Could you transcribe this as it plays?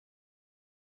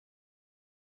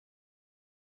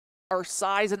our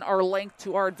size and our length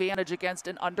to our advantage against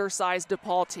an undersized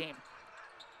DePaul team.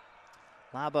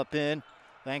 Lob up in.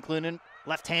 Van Clunen,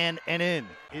 left hand and in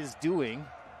is doing.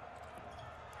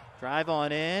 Drive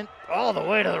on in. All the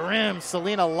way to the rim.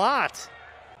 Selena Lott.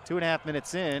 2.5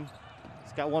 minutes in.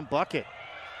 He's got one bucket.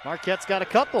 Marquette's got a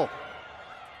couple.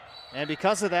 And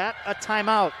because of that, a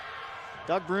timeout.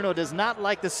 Doug Bruno does not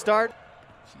like the start.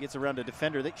 She gets around a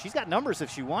defender. She's got numbers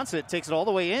if she wants it. Takes it all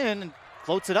the way in and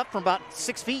floats it up from about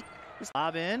 6 feet.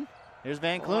 Lob in. There's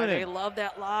Van Clunen. They love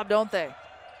that lob, don't they?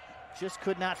 Just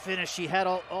could not finish. She had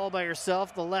all by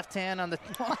herself. The left hand on the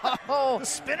the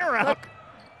spinner out.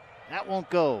 That won't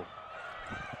go.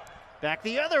 Back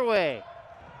the other way.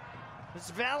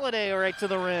 It's Valladay right to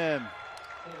the rim.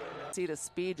 See the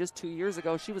speed just 2 years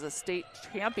ago. She was a state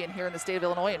champion here in the state of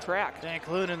Illinois in track. Van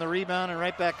Clunen the rebound and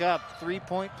right back up.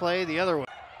 3-point play the other way.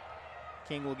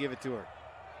 King will give it to her.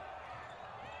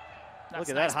 Look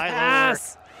at that high low work.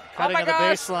 Cutting on the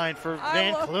baseline for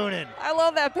Van Clunen. I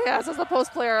love that pass. As a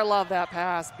post player, I love that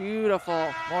pass.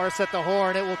 Beautiful. Morris at the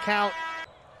horn. It will count.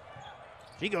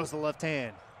 She goes to the left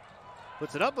hand.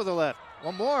 Puts it up with the left.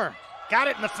 One more. Got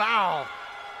it in the foul.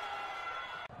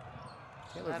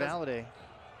 Taylor Valladay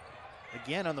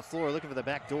again on the floor looking for the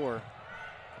back door.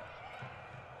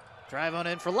 Drive on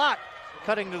in for Lott.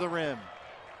 Cutting to the rim.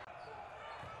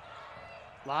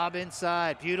 Lob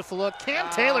inside. Beautiful look. Cam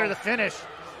Taylor the finish.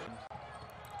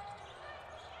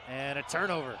 And a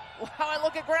turnover. Wow,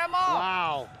 look at Grandma.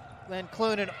 Wow. Van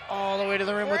Clunen all the way to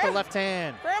the rim with the left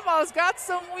hand. Grandma's got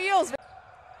some wheels.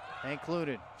 Van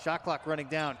Clunen, shot clock running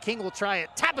down. King will try it.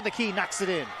 Tap of the key, knocks it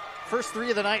in. First three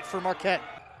of the night for Marquette.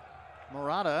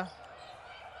 Murata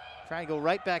trying to go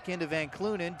right back into Van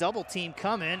Clunen. Double team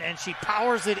coming, and she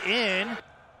powers it in.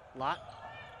 Lott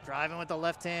driving with the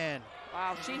left hand.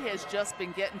 Wow, she has just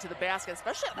been getting to the basket,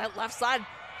 especially on that left side.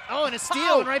 Oh, and a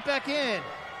steal and right back in.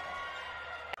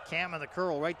 Cam on the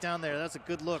curl right down there. That's a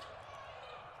good look.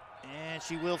 And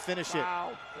she will finish it.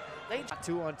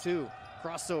 2-on-2.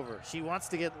 Crossover. She wants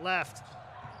to get left.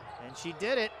 And she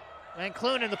did it. Van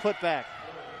Clunen the putback.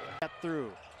 Got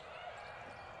through.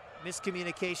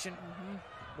 Miscommunication.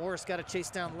 Morris got to chase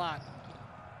down Lott.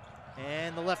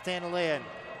 And the left-hand lay-in.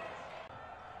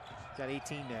 Got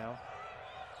 18 now.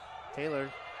 Taylor.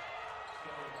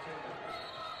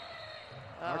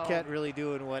 Marquette really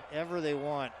doing whatever they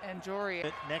want. And Jory.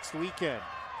 Next weekend.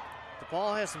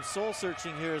 DePaul has some soul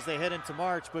searching here as they head into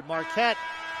March, but Marquette,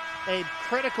 a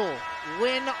critical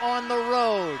win on the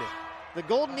road. The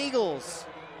Golden Eagles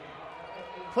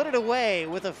put it away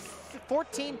with a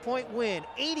 14-point win,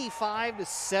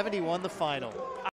 85-71 the final.